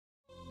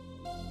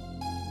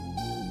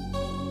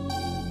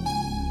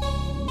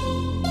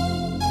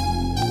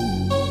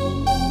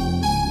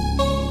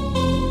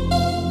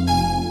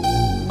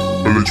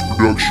Alex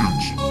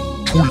Productions.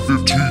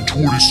 2015,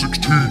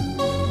 2016.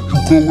 You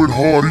going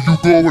hard or you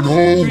going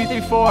home? 3,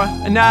 3, 4,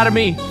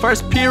 anatomy,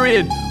 first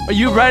period. Are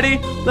you ready?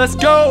 Let's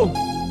go!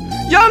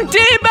 Young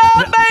Demon,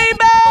 baby!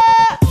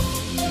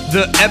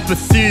 The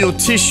epithelial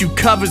tissue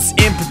covers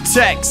and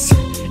protects.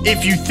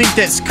 If you think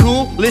that's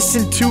cool,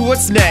 listen to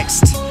what's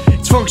next.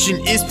 Its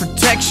function is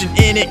protection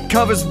and it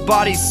covers the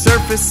body's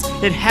surface.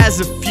 It has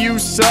a few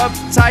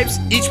subtypes,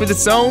 each with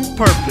its own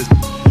purpose.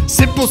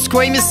 Simple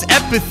squamous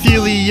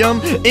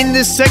epithelium in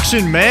this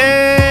section,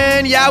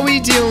 man. Yeah, we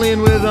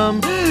dealing with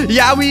them.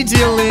 Yeah, we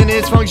dealing.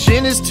 Its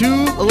function is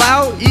to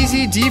allow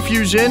easy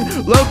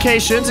diffusion.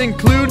 Locations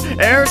include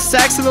air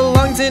sacs in the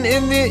lungs and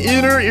in the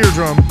inner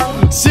eardrum.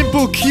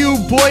 Simple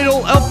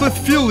cuboidal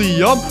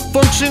epithelium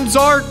functions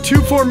are to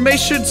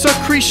formation,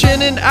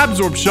 secretion, and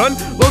absorption.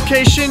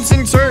 Locations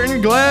in certain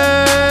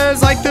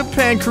glands, like the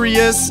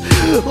pancreas.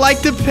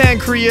 Like the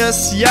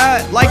pancreas,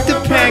 yeah, like the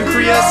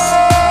pancreas.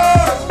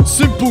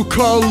 Simple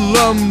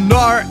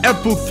columnar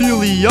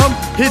epithelium,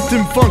 hit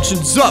them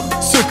functions up,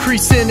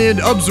 secretion and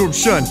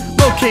absorption.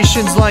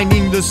 Locations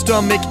lining the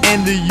stomach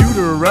and the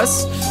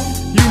uterus.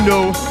 You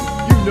know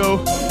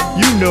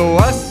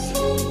us.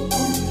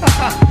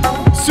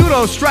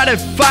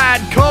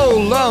 Pseudostratified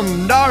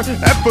columnar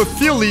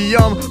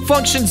epithelium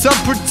functions of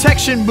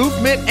protection,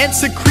 movement, and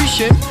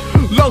secretion.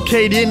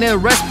 Located in the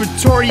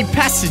respiratory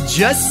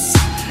passages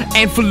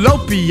and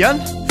fallopian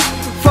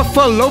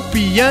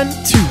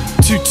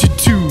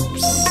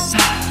tubes.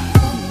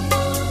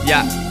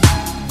 Yeah.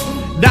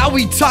 Now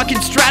we talking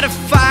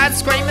stratified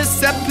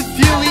squamous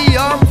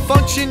epithelium.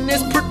 Function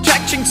is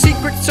protection,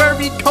 secret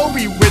serving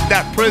Kobe with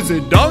that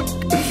prison dunk.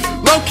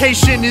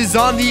 Location is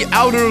on the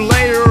outer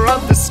layer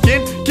of the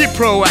skin. Get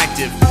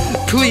proactive,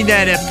 clean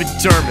that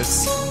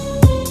epidermis.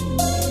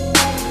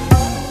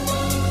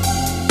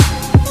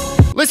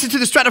 Listen to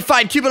the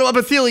stratified cuboidal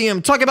epithelium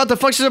talk about the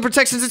functions of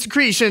protections and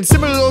secretion.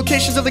 Similar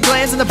locations of the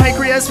glands in the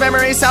pancreas,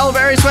 mammary,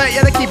 salivary, sweat,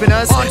 yeah, they're keeping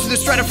us. On to the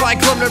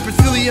stratified columnar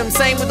epithelium,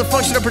 same with the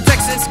function of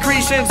protections and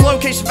secretions.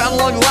 Location found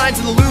along the lines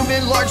in the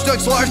lumen, large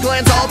ducts, large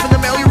glands, all up in the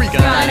male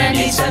urethra. Gonna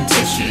need some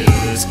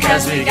tissues,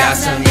 cause we got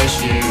some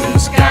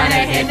issues.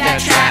 Gonna hit that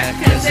track,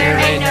 cause there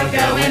ain't no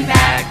going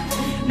back.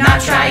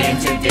 Not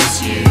trying to diss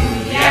you,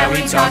 yeah,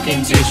 we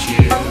talking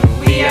tissue.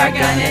 We are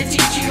gonna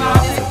teach you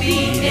off the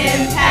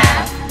beaten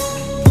path.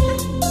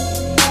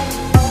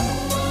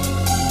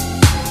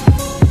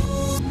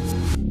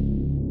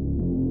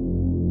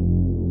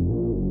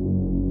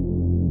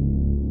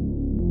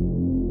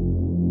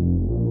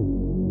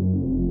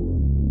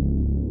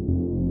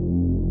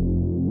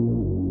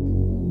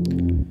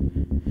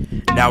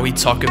 Now we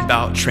talk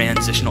about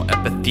transitional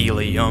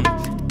epithelium.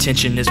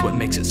 Tension is what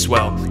makes it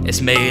swell.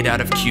 It's made out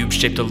of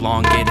cube-shaped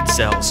elongated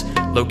cells,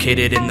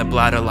 located in the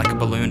bladder like a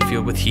balloon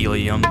filled with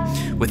helium.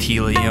 With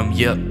helium,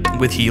 yep,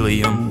 with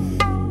helium.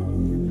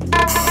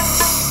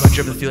 Large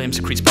epithelium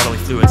secretes bodily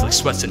fluids like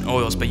sweats and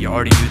oils, but you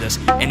already knew this.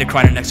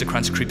 Endocrine and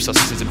exocrine secrete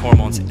substances and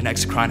hormones, and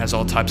exocrine has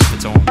all types of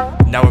its own.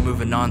 Now we're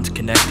moving on to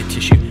connective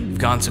tissue. We've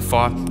gone so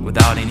far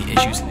without any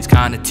issues. These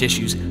kind of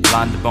tissues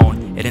line the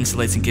bone. It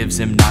insulates and gives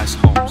them nice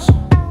homes.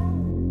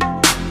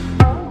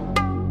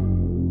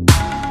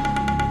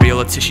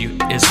 Areolar tissue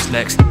is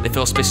next. They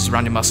fill spaces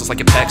around your muscles like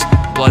your pecs.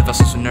 Blood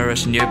vessels are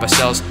nourished and by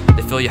cells.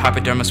 They fill your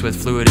hypodermis with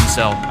fluid and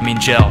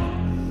gel.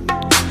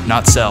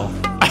 Not cell.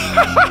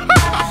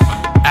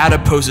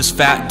 Adipose is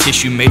fat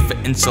tissue made for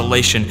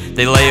insulation.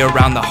 They lay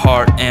around the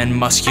heart and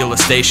muscular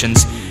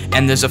stations.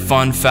 And there's a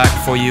fun fact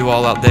for you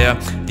all out there.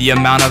 The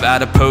amount of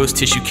adipose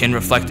tissue can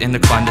reflect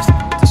endocrine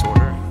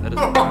disorder. That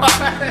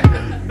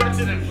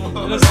didn't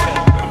flow.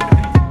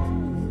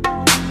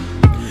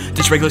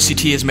 This regular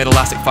CT is made of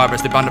elastic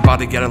fibers. They bind the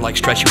body together like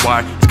stretchy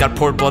wire. It's got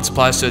poured blood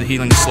supplies so the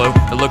healing is slow.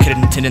 They're located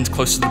in tendons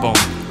close to the bone.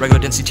 Regular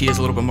density is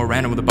a little bit more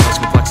random. With the body's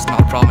complex, it's not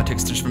a problem. It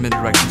takes tissue from any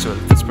direction, so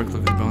if it's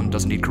perfectly the bone,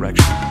 doesn't need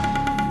correction.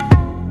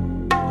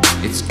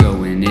 It's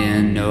going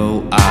in,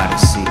 no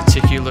odyssey.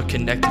 Particular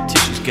connective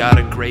tissue's got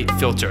a great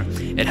filter.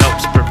 It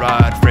helps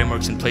provide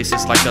frameworks in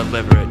places like the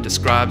liver. It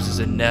describes as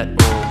a net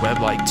or a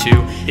web like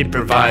two. It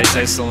provides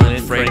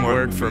excellent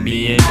framework for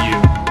me and you.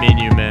 Me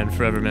and you, man,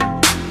 forever, man.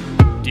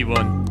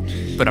 D1.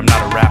 But I'm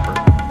not a rapper.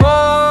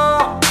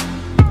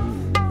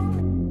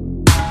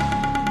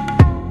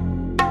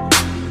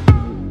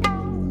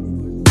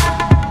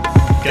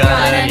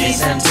 Gonna need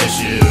some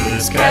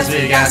tissues, cause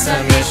we got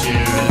some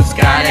issues.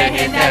 Gotta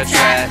hit that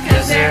track,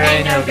 cause there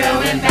ain't no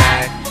going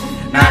back.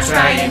 Not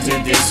trying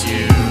to diss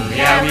you,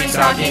 yeah, we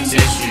talking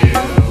tissue.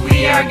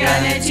 We are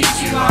gonna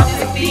teach you off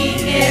the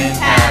beaten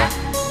path.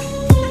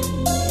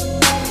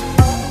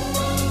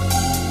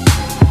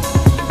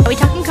 Are we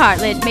talking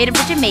cartilage made of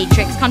rigid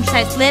matrix,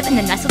 chondrocytes live in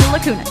the nest of the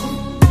lacuna?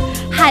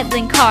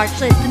 Hyaline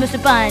cartilage, the most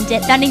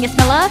abundant, bounding a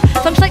smell of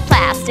functions like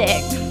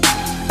plastic.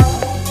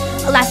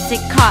 Elastic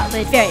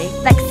cartilage, very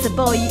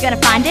flexible, you're gonna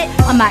find it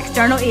on my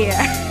external ear.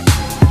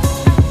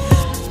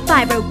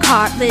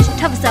 Fibrocartilage,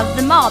 toughest of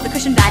them all, the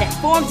cushion that it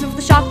forms with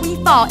the shock when you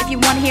fall. If you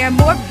wanna hear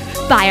more,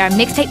 buy our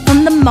mixtape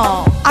from the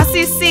mall. I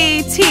see a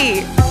CT,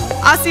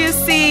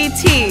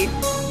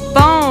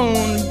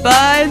 bone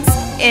buds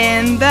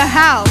in the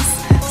house.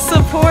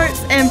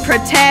 Supports and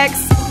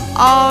protects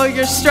all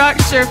your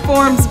structure,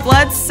 forms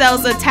blood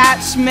cells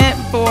attachment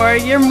for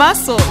your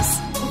muscles.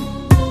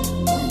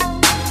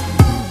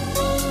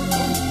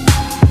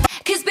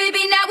 Cause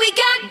baby, now we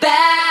got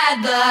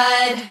bad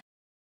blood.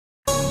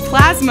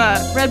 Plasma,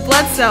 red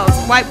blood cells,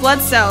 white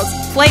blood cells,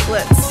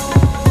 platelets.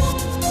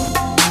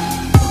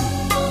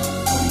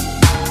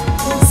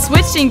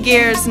 Switching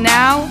gears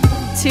now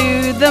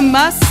to the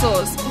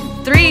muscles.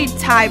 3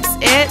 types,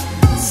 it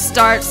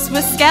starts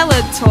with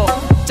skeletal.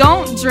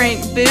 Don't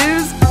drink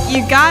booze,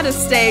 you gotta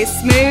stay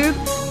smooth.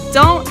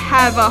 Don't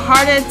have a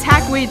heart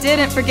attack, we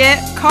didn't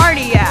forget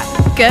cardiac.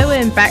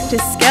 Going back to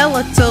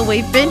skeletal,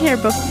 we've been here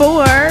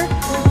before.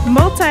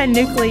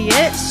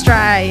 Multinucleate,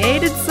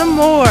 striated some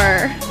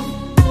more.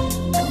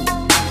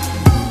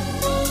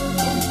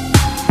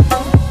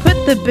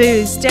 Put the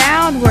booze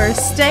down, we're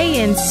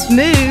staying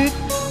smooth.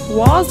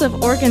 Walls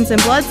of organs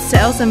and blood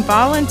cells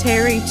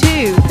involuntary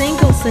too.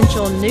 Single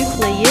central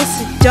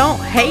nucleus, don't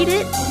hate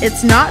it,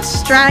 it's not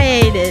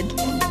striated.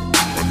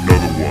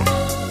 Another one.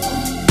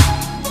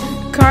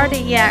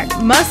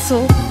 Cardiac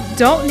muscle,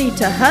 don't need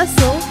to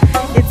hustle,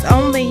 it's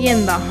only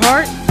in the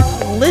heart.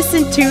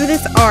 Listen to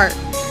this art,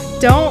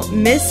 don't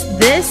miss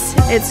this,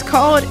 it's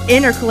called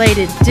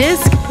intercalated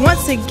disc.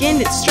 Once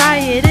again it's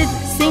striated,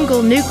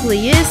 single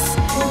nucleus,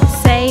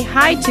 say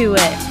hi to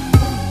it.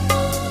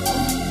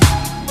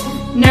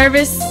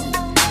 Nervous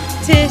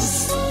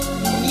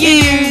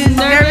tissues,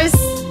 nervous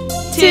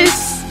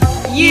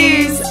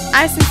tissues.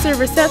 I sensor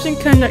reception,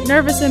 conduct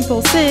nervous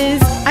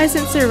impulses. I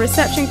sensor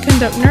reception,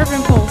 conduct nerve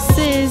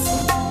impulses.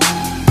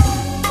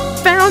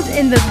 Found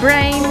in the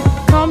brain,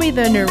 call me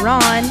the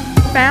neuron.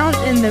 Found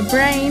in the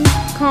brain,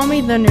 call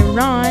me the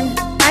neuron.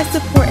 I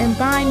support and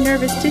bind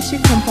nervous tissue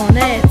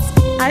components.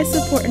 I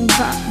support and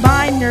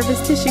bind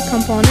nervous tissue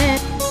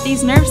component.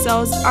 These nerve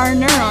cells are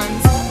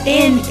neurons.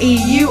 Neurons.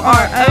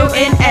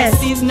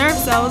 These nerve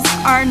cells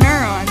are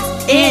neurons.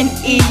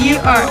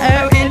 Neurons.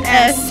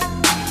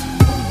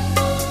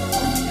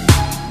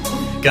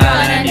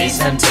 Gonna need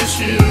some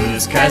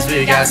tissues, cause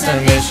we got some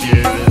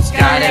issues.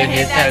 Gotta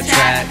hit that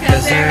track,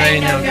 cause there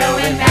ain't no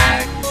going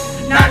back.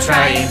 Not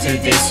trying to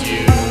diss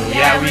you,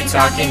 yeah we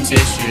talking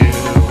tissue.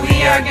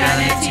 We are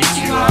gonna teach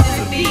you off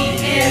the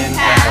beaten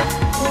path.